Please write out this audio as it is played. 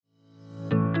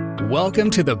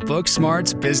Welcome to the Book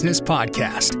Smarts Business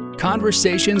Podcast.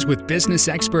 Conversations with business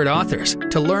expert authors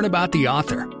to learn about the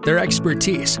author, their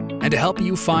expertise, and to help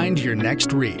you find your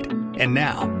next read. And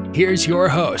now, here's your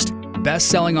host,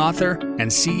 best-selling author and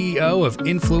CEO of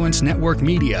Influence Network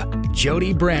Media,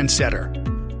 Jody Brandsetter.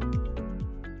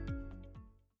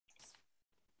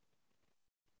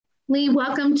 Lee,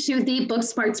 welcome to the Book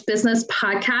Smarts Business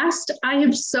Podcast. I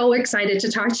am so excited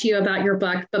to talk to you about your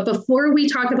book. But before we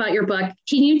talk about your book,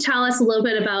 can you tell us a little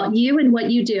bit about you and what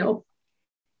you do?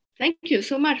 Thank you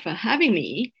so much for having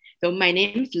me. So my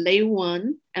name is Lei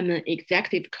Wen. I'm an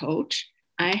executive coach.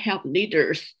 I help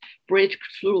leaders break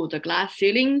through the glass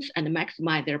ceilings and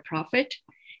maximize their profit.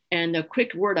 And a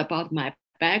quick word about my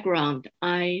background.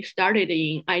 I started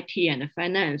in IT and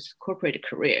finance corporate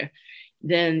career.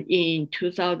 Then in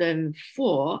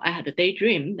 2004, I had a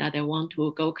daydream that I want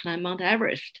to go climb Mount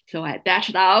Everest. So I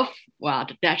dashed off. Well,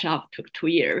 the dash off took 2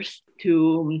 years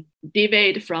to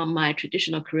deviate from my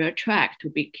traditional career track to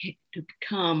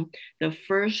become the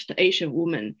first Asian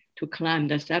woman to climb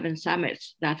the 7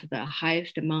 summits. That's the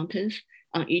highest mountains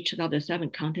on each of the 7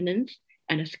 continents,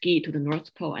 and ski to the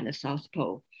North Pole and the South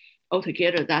Pole.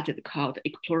 Altogether, that is called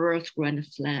Explorer's Grand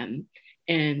Slam.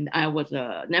 And I was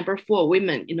number 4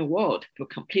 women in the world to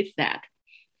complete that.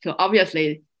 So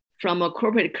obviously, from a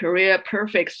corporate career,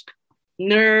 perfect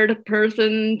nerd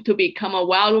person to become a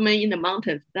wild woman in the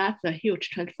mountains, that's a huge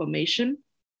transformation.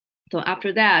 So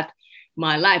after that,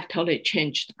 my life totally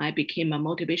changed. I became a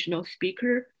motivational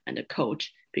speaker and a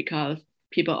coach because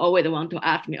people always want to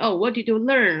ask me, oh, what did you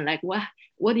learn? Like,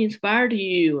 what inspired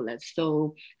you?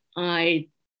 So I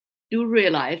do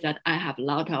realize that I have a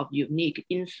lot of unique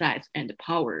insights and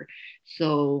power.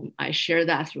 So I share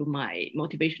that through my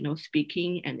motivational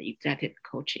speaking and executive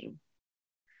coaching.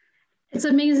 It's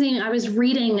amazing. I was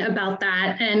reading about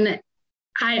that, and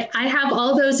I have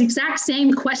all those exact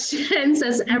same questions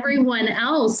as everyone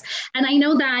else. And I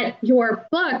know that your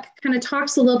book kind of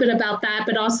talks a little bit about that,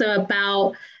 but also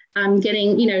about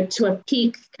getting, to a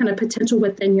peak kind of potential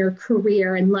within your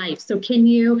career and life. So can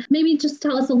you maybe just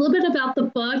tell us a little bit about the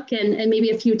book and maybe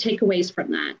a few takeaways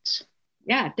from that?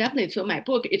 Yeah, definitely. So my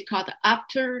book is called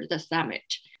After the Summit.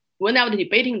 When I was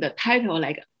debating the title,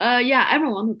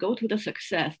 everyone want to go to the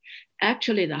success.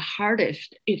 Actually, the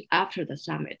hardest is after the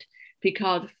summit,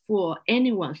 because for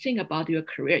anyone, think about your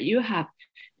career, you have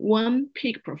one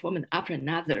peak performance after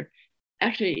another.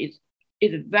 Actually,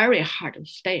 it's very hard to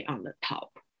stay on the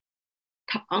top.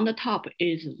 On the top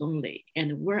is lonely,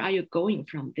 and where are you going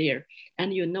from there?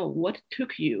 And what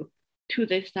took you to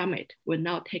this summit will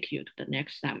now take you to the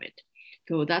next summit.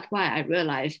 So that's why I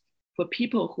realized for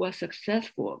people who are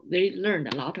successful, they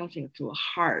learned a lot of things through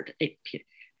hard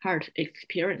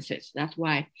experiences. That's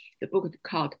why the book is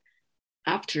called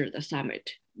After the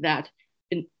Summit, that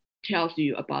it tells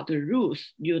you about the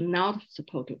rules you're not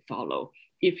supposed to follow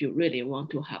if you really want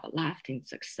to have a lasting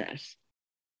success.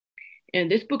 And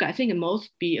this book, I think, most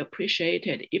be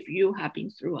appreciated if you have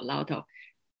been through a lot of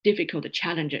difficult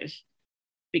challenges,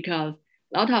 because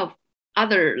a lot of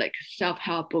other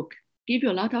self-help book give you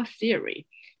a lot of theory,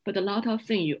 but a lot of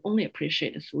things you only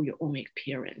appreciate through your own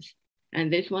experience.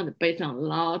 And this one is based on a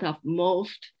lot of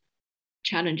most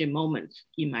challenging moments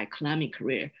in my climbing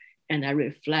career. And I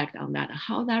reflect on that,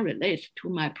 how that relates to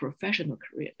my professional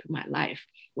career, to my life.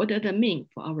 What does it mean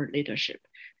for our leadership,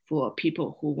 for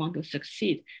people who want to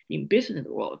succeed in business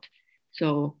world?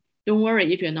 So don't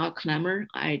worry if you're not a climber.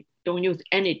 I don't use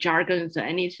any jargons or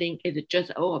anything. It's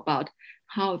just all about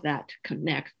how that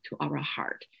connects to our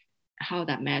heart, how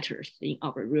that matters in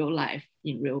our real life,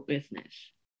 in real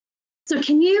business. So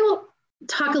can you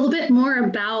talk a little bit more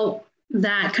about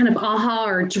that kind of aha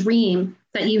or dream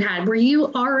that you had? Were you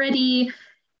already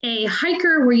a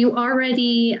hiker? Were you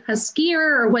already a skier?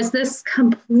 Or was this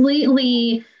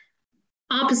completely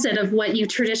opposite of what you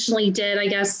traditionally did, I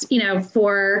guess,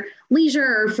 for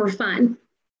leisure or for fun?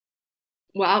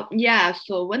 Well, yeah.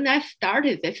 So when I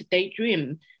started this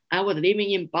daydream, I was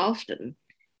living in Boston,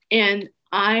 and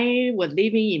I was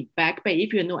living in Back Bay.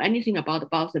 If you know anything about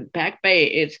Boston, Back Bay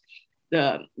is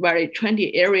the very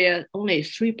trendy area, only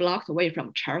 3 blocks away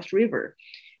from Charles River.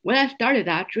 When I started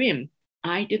that dream,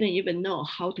 I didn't even know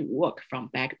how to walk from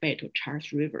Back Bay to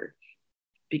Charles River,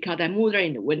 because I moved there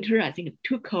in the winter. I think it's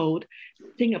too cold.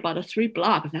 Think about the 3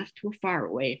 blocks, that's too far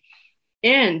away.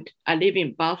 And I live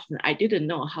in Boston. I didn't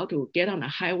know how to get on a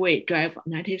highway, drive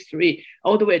 93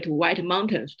 all the way to White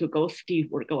Mountains to go ski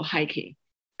or go hiking.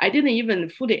 I didn't even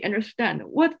fully understand,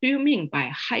 what do you mean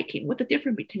by hiking? What's the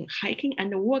difference between hiking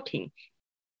and walking?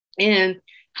 And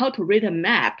how to read a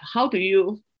map? How do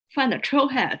you find a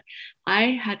trailhead?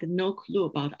 I had no clue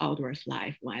about outdoors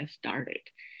life when I started.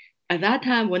 At that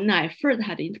time, when I first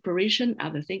had inspiration, I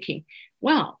was thinking,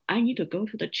 well, I need to go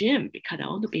to the gym because I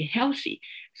want to be healthy.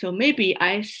 So maybe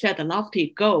I set a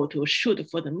lofty goal to shoot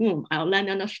for the moon. I'll land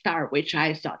on a star, which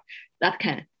I thought that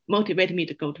can motivate me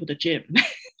to go to the gym.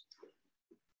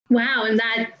 Wow. And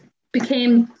that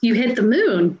became, you hit the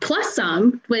moon plus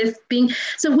some with being,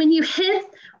 so when you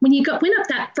went up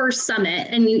that first summit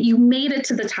and you made it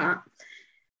to the top,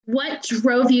 what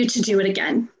drove you to do it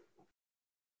again?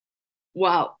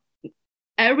 Wow.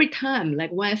 Every time, like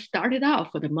when I started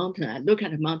out for the mountain, I look at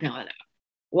the mountain, I'm like,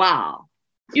 wow,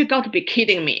 you got to be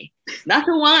kidding me. That's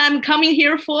the one I'm coming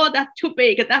here for. That's too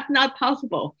big. That's not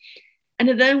possible.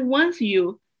 And then once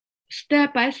you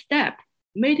step by step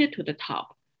made it to the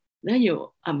top, then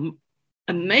you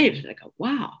amazed, like,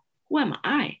 wow, who am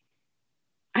I?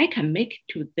 I can make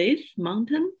it to this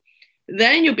mountain.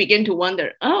 Then you begin to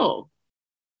wonder, oh,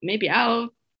 maybe I'll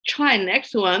try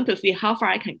next one to see how far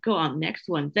I can go on next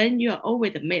one. Then you're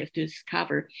always amazed to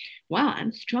discover, wow,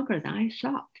 I'm stronger than I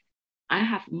thought. I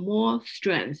have more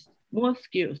strength, more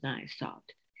skills than I thought.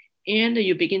 And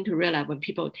you begin to realize when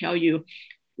people tell you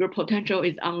your potential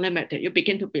is unlimited, you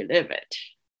begin to believe it.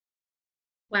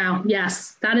 Wow.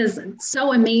 Yes, that is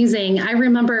so amazing. I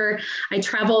remember I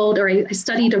traveled or I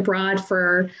studied abroad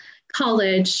for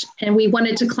college and we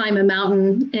wanted to climb a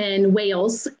mountain in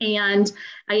Wales and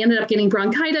I ended up getting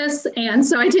bronchitis. And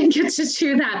so I didn't get to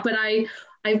do that, but I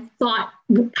thought,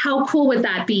 how cool would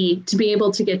that be to be able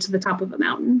to get to the top of a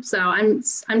mountain? So I'm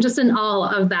just in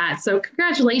awe of that. So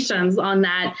congratulations on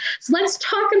that. So let's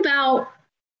talk about,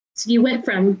 so you went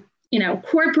from,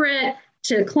 corporate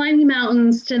to climbing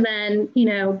mountains to then,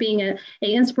 being a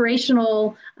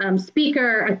inspirational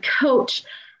speaker, a coach.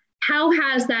 How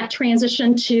has that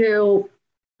transition to,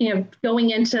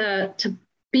 going into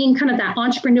being kind of that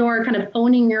entrepreneur, kind of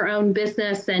owning your own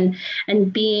business and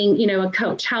being, a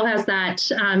coach? How has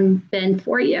that been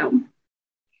for you?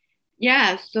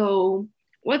 Yeah, so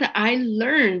what I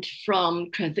learned from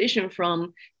transition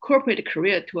from corporate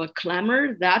career to a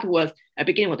climber, that was, at the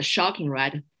beginning was shocking,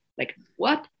 right? Like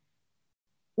what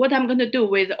I'm going to do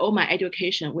with all my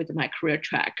education, with my career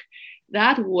track.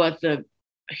 That was a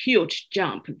huge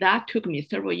jump. That took me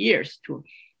several years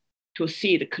to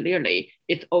see it clearly.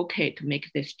 It's okay to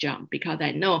make this jump because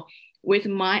I know with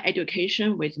my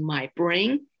education, with my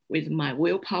brain, with my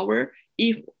willpower,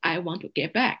 if I want to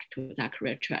get back to that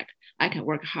career track, I can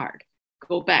work hard,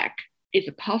 go back. It's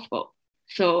possible.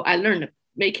 So I learned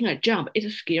making a jump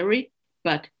is scary,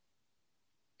 but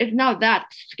it's not that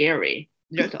scary.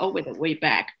 There's always a way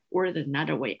back or there's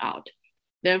another way out.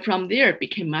 Then from there, it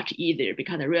became much easier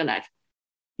because I realized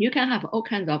you can have all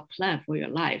kinds of plans for your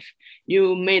life.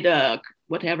 You made a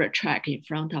whatever track in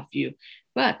front of you,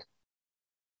 but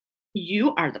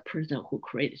you are the person who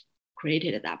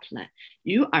created that plan.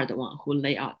 You are the one who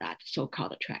laid out that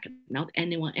so-called track, not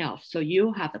anyone else. So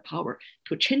you have the power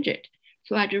to change it.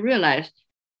 So I just realized,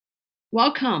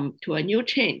 welcome to a new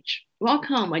change.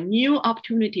 Welcome a new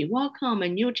opportunity. Welcome a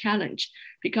new challenge.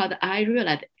 Because I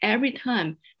realized every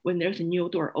time when there's a new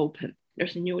door open,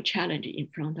 there's a new challenge in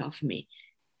front of me.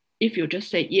 If you just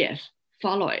say yes,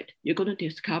 follow it, you're going to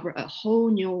discover a whole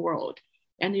new world.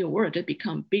 And your world will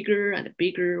become bigger and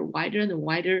bigger, wider and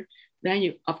wider. Then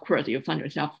you, of course, you find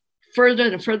yourself further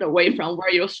and further away from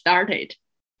where you started.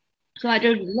 So I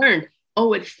just learned,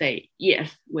 always say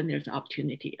yes when there's an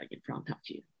opportunity in front of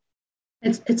you.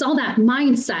 It's all that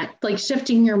mindset, like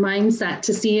shifting your mindset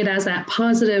to see it as that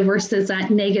positive versus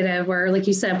that negative, or like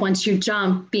you said, once you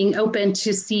jump, being open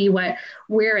to see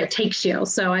where it takes you.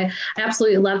 So I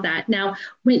absolutely love that. Now,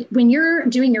 when you're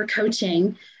doing your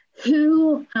coaching,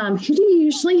 who do you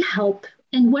usually help,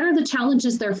 and what are the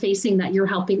challenges they're facing that you're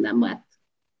helping them with?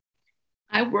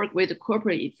 I work with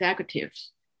corporate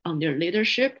executives on their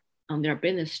leadership, on their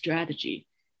business strategy,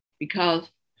 because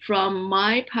from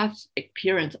my past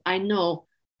experience, I know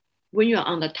when you're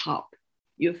on the top,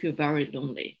 you feel very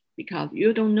lonely because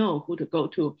you don't know who to go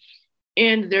to.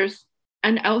 And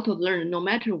I also learned no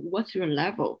matter what's your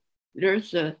level,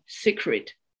 there's a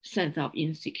secret sense of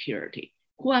insecurity.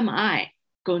 Who am I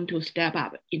going to step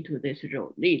up into this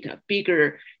role, lead a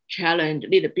bigger challenge,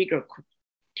 lead a bigger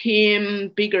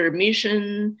team, bigger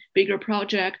mission, bigger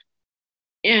project?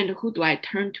 And who do I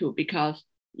turn to? Because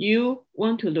you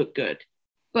want to look good,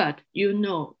 but you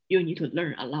know you need to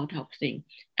learn a lot of things.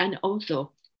 And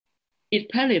also,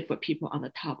 especially for people on the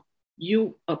top,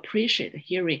 you appreciate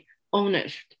hearing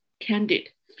honest, candid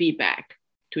feedback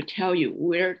to tell you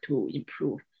where to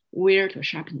improve, where to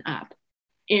sharpen up.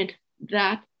 And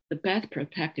that the best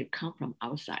perspective comes from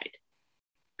outside.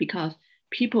 Because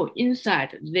people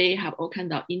inside, they have all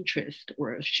kinds of interest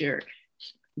or share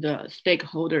the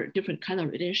stakeholder, different kind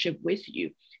of relationship with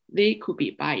you, they could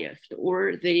be biased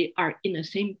or they are in the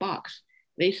same box.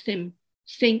 They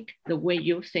think the way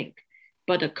you think,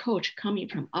 but a coach coming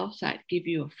from outside give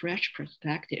you a fresh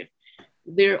perspective.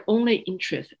 Their only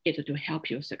interest is to help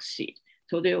you succeed.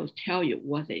 So they will tell you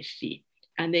what they see,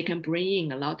 and they can bring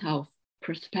in a lot of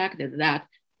perspective that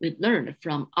they learned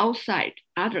from outside,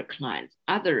 other clients,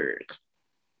 other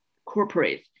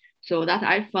corporates. So that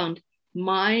I found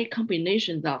my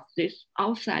combinations of this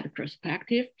outside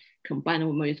perspective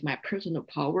combined with my personal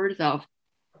powers of,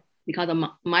 because of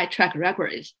my track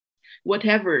record is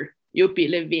whatever you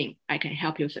believe in, I can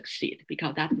help you succeed,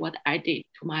 because that's what I did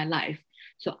to my life.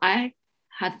 So I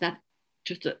had that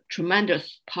just a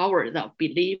tremendous power of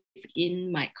belief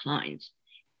in my clients.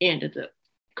 And the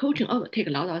coaching also take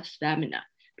a lot of stamina,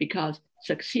 because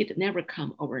succeed never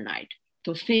come overnight.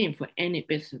 So same for any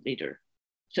business leader.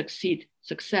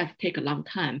 Success take a long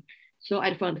time. So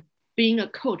I found being a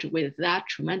coach with that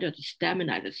tremendous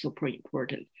stamina is super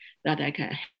important, that I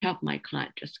can help my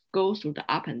client just go through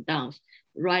the up and downs,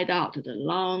 ride out the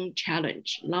long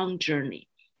challenge, long journey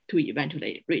to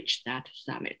eventually reach that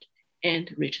summit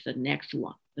and reach the next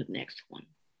one.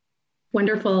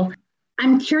 Wonderful.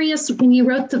 I'm curious, when you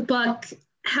wrote the book,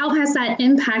 how has that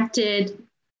impacted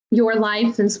your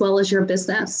life as well as your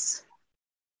business?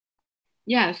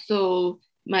 Yeah, so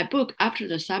my book, After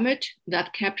the Summit,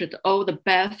 that captured all the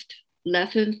best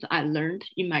lessons I learned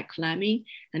in my climbing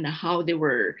and how they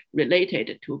were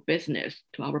related to business,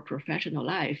 to our professional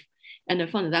life. And I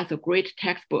found that's a great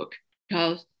textbook,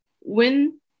 because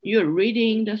when you're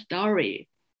reading the story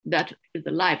that is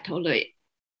a life totally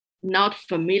not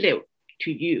familiar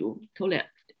to you, totally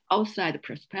outside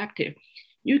perspective,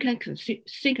 you can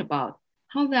think about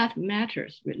how that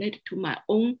matters related to my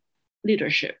own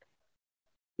leadership,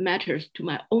 matters to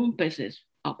my own business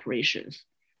operations.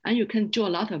 And you can draw a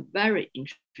lot of very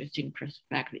interesting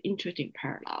perspective, interesting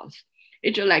parallels.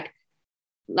 It's like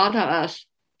a lot of us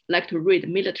like to read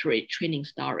military training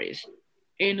stories,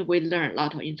 and we learn a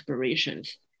lot of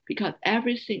inspirations, because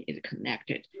everything is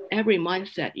connected. Every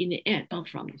mindset in the end comes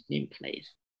from the same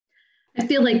place. I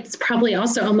feel like it's probably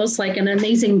also almost like an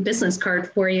amazing business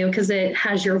card for you, because it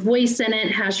has your voice in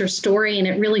it, has your story, and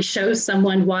it really shows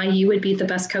someone why you would be the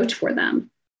best coach for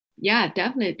them. Yeah,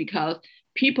 definitely, because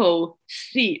people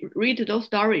read those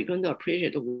stories, you're going to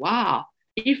appreciate, wow,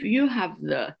 if you have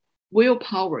the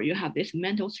willpower, you have this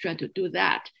mental strength to do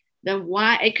that, then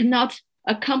why I cannot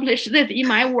accomplish this in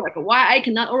my work? Why I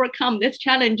cannot overcome this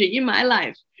challenge in my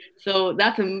life? So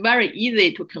that's very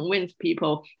easy to convince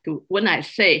people to, when I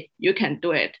say you can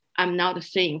do it, I'm not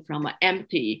saying from an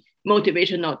empty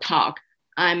motivational talk.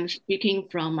 I'm speaking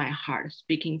from my heart,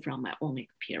 speaking from my own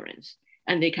experience.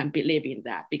 And they can believe in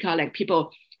that, because like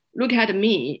people look at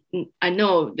me, I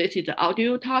know this is the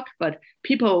audio talk, but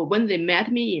people, when they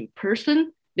met me in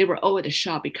person, they were always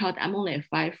shocked, because I'm only a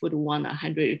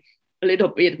 5'1", a little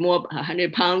bit more,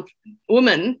 100 pounds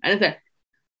woman. And I said,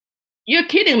 you're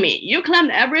kidding me. You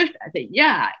climbed Everest? I said,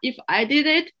 yeah, if I did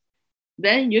it,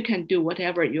 then you can do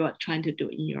whatever you are trying to do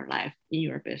in your life, in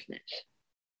your business.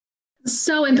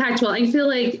 So impactful. I feel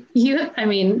like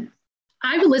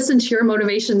I've listened to your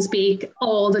motivation speak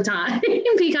all the time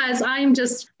because I'm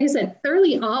just, like I said,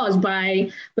 thoroughly awed by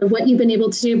what you've been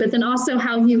able to do, but then also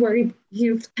how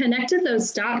you've connected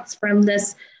those dots from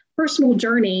this personal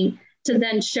journey to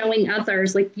then showing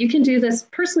others, like you can do this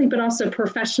personally, but also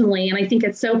professionally. And I think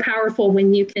it's so powerful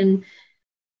when you can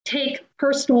take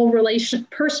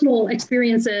personal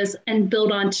experiences and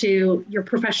build onto your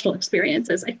professional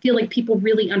experiences. I feel like people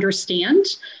really understand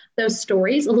those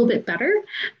stories a little bit better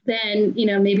than,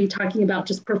 maybe talking about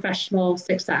just professional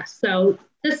success. So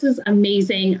this is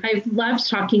amazing. I've loved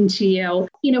talking to you.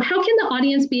 How can the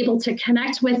audience be able to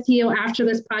connect with you after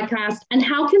this podcast, and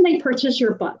how can they purchase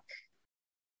your book?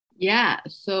 Yeah,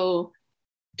 so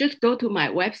just go to my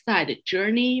website,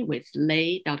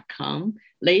 journeywithlei.com,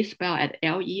 Lei spelled at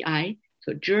Lei,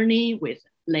 so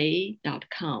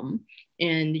journeywithlei.com.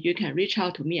 And you can reach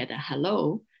out to me at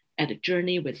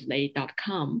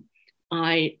hello@journeywithlei.com.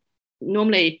 I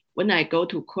normally, when I go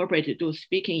to corporate to do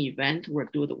speaking events or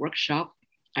do the workshop,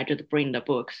 I just bring the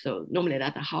book. So normally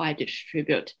that's how I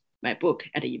distribute my book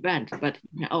at the event, but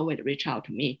you can always reach out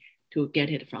to me to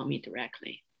get it from me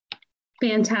directly.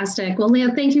 Fantastic. Well,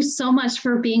 Leah, thank you so much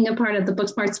for being a part of the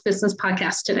Booksmarts Business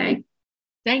Podcast today.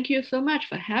 Thank you so much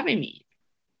for having me.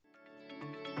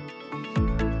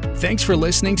 Thanks for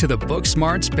listening to the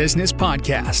Booksmarts Business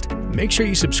Podcast. Make sure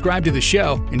you subscribe to the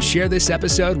show and share this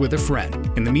episode with a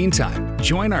friend. In the meantime,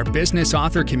 join our business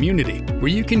author community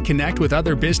where you can connect with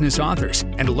other business authors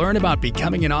and learn about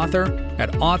becoming an author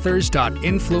at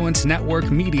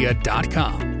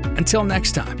authors.influencenetworkmedia.com. Until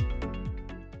next time.